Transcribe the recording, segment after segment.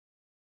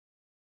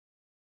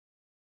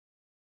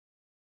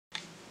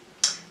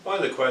One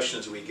of the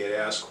questions we get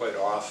asked quite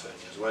often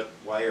is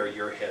why are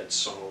your heads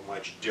so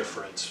much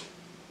different,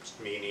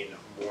 meaning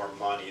more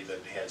money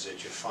than heads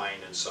that you find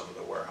in some of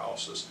the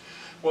warehouses?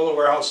 Well, the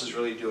warehouses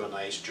really do a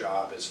nice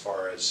job as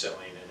far as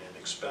selling an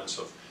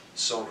inexpensive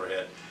cylinder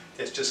head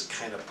that's just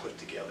kind of put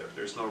together.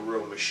 There's no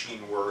real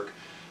machine work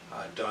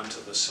done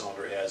to the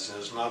cylinder heads, and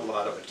there's not a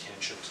lot of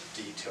attention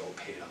to detail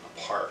paid on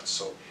the parts.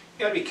 So you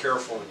gotta be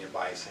careful when you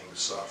buy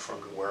things from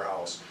the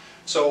warehouse.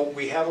 So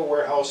we have a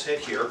warehouse head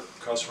here.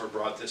 Customer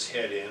brought this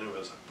head in. It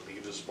was, I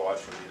believe, it was bought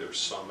from either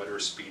Summit or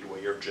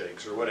Speedway or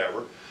Jigs or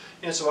whatever.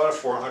 And it's about a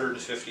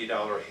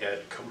 $450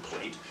 head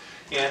complete.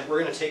 And we're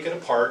going to take it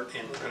apart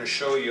and we're going to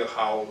show you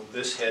how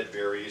this head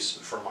varies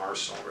from our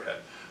cylinder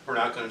head. We're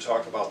not going to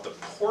talk about the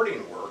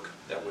porting work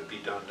that would be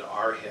done to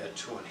our head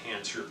to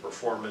enhance your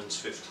performance,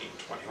 15,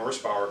 20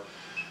 horsepower.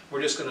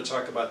 We're just going to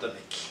talk about the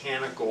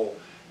mechanical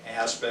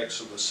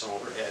aspects of the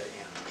cylinder head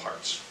and the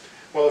parts.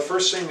 Well, the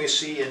first thing we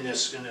see in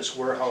this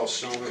warehouse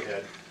cylinder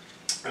head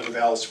are the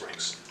valve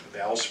springs. The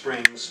valve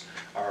springs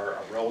are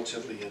a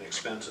relatively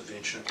inexpensive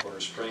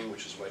 1¼ spring,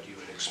 which is what you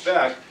would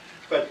expect.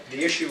 But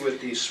the issue with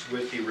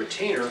the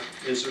retainer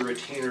is the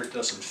retainer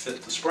doesn't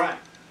fit the spring.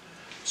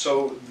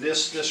 So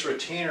this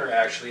retainer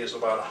actually is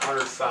about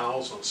 100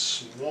 thousandths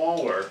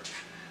smaller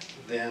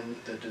than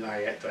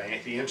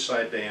the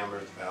inside diameter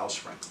of the valve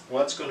spring.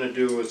 What it's going to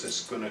do is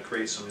it's going to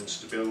create some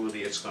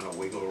instability. It's going to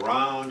wiggle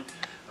around.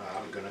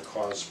 Going to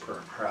cause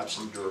perhaps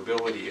some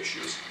durability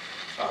issues.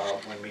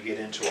 When we get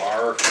into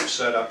our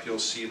setup, you'll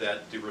see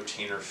that the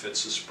retainer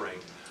fits the spring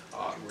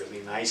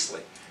really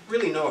nicely.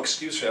 Really no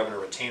excuse for having a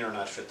retainer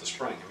not fit the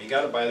spring. I mean, you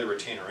got to buy the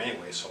retainer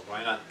anyway, so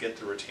why not get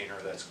the retainer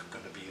that's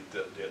going to be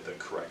the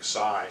correct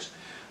size.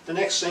 The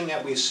next thing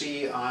that we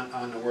see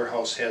on the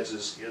warehouse heads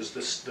is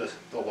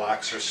the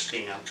locks are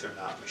stamped, they're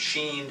not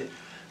machined.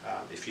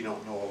 If you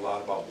don't know a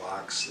lot about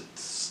locks,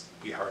 it's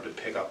be hard to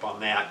pick up on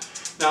that.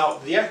 Now,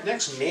 the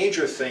next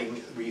major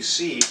thing we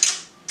see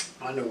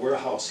on the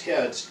warehouse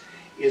heads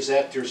is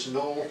that there's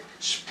no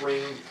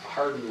spring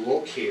hardened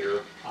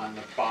locator on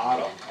the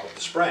bottom of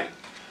the spring.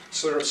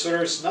 So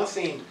there's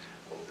nothing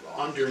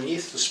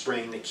underneath the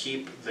spring to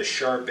keep the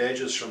sharp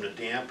edges from the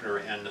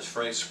dampener and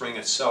the spring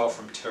itself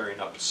from tearing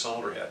up the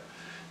cylinder head.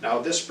 Now,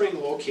 this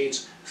spring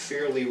locates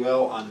fairly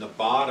well on the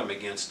bottom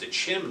against the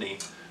chimney,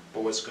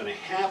 but what's going to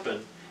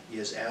happen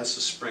is as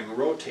the spring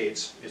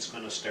rotates, it's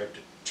going to start to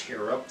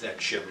tear up that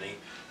chimney,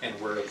 and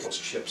where do those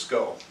chips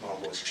go? Well,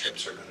 those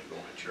chips are going to go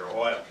into your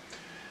oil.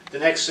 The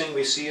next thing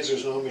we see is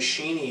there's no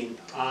machining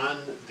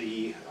on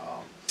the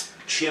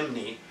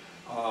chimney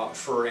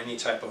for any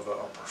type of a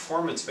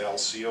performance valve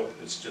seal.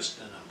 It's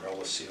just an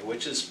umbrella seal,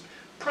 which is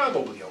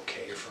probably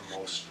okay for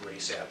most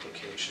race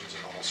applications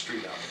and all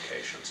street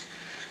applications.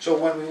 So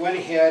when we went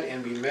ahead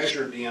and we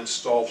measured the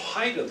installed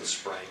height of the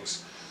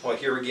springs, well,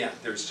 here again,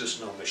 there's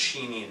just no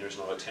machining, there's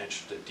no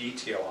attention to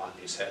detail on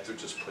these heads, they're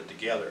just put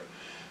together.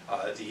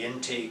 The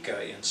intake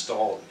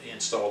installed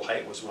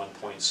height was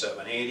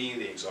 1.780,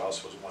 the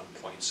exhaust was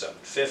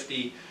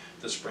 1.750,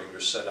 the springs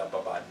are set up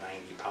about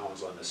 90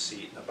 pounds on the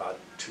seat and about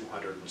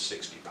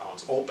 260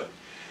 pounds open.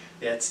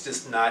 That's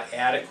just not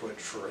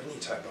adequate for any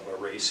type of a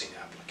racing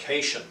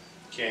application.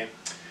 Okay.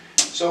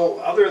 So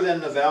other than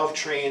the valve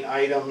train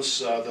items,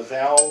 the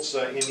valves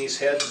in these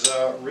heads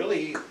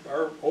really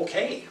are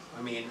okay.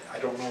 I mean, I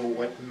don't know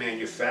what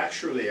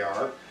manufacturer they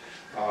are.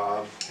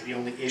 The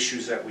only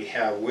issues that we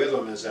have with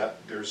them is that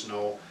there's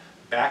no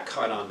back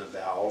cut on the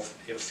valve.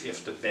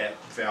 If the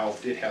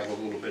valve did have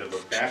a little bit of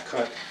a back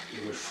cut,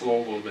 it would flow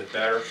a little bit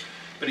better.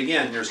 But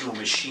again, there's no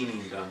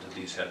machining done to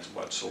these heads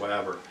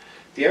whatsoever.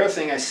 The other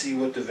thing I see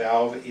with the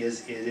valve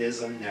is it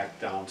is a neck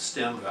down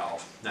stem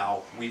valve.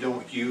 Now, we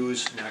don't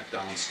use neck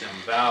down stem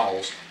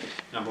valves.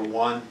 Number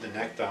one, the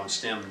neck down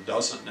stem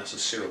doesn't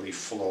necessarily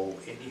flow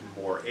any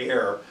more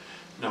air.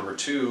 Number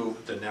two,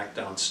 the neck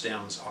down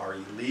stems are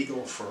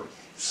illegal for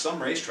some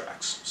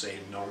racetracks, say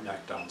no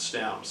neck down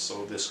stems,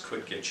 so this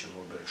could get you in a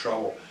little bit of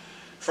trouble.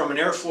 From an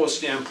airflow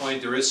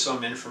standpoint, there is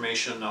some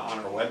information on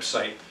our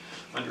website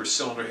under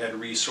cylinder head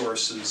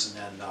resources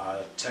and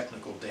then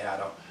technical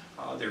data.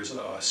 There's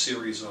a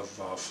series of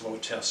flow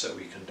tests that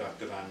we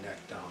conducted on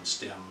neck down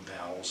stem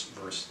valves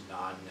versus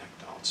non-neck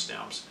down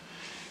stems.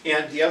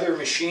 And the other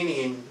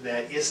machining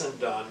that isn't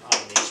done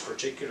on these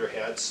particular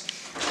heads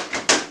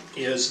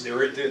is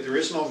there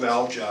is no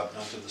valve job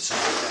done to the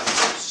cylinder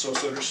head. So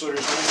there's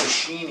no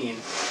machining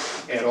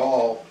at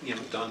all,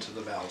 done to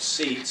the valve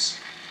seats.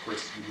 Of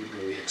course, you would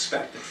really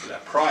expect it for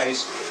that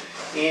price.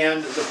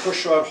 And the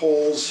push-rod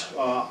holes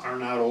are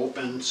not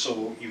open,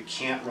 so you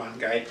can't run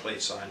guide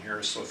plates on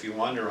here. So if you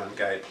want to run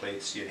guide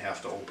plates, you'd have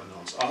to open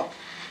those up.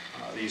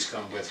 These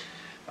come with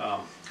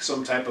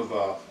some type of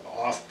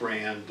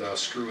off-brand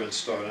screw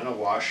installed in a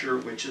washer,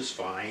 which is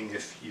fine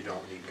if you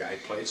don't need guide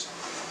plates.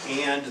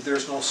 And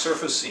there's no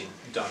surfacing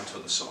done to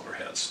the cylinder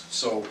heads.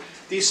 So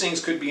these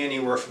things could be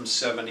anywhere from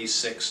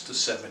 76 to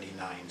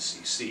 79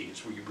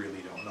 cc's. We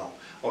really don't know.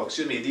 Oh,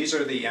 excuse me, these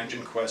are the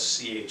Engine Quest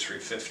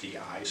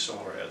CA350i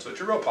cylinder heads, which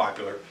are real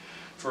popular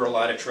for a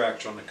lot of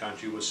tracks around the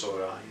country with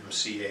Soda,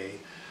 MCA,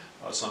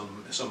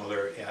 some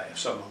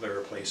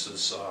other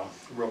places,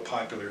 real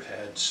popular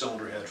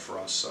cylinder head for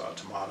us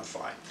to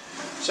modify.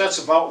 So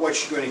that's about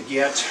what you're going to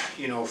get,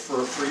 you know,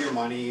 for your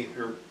money.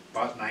 You're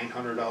about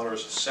 $900 a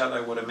set,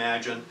 I would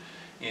imagine.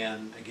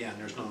 And again,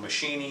 there's no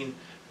machining,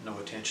 no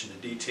attention to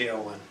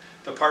detail, and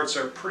the parts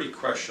are pretty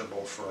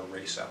questionable for a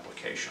race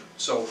application.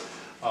 So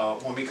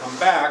when we come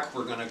back,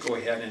 we're going to go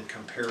ahead and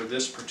compare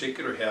this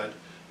particular head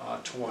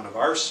to one of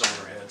our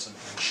cylinder heads and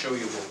show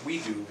you what we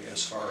do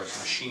as far as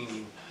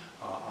machining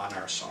on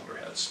our cylinder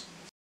heads.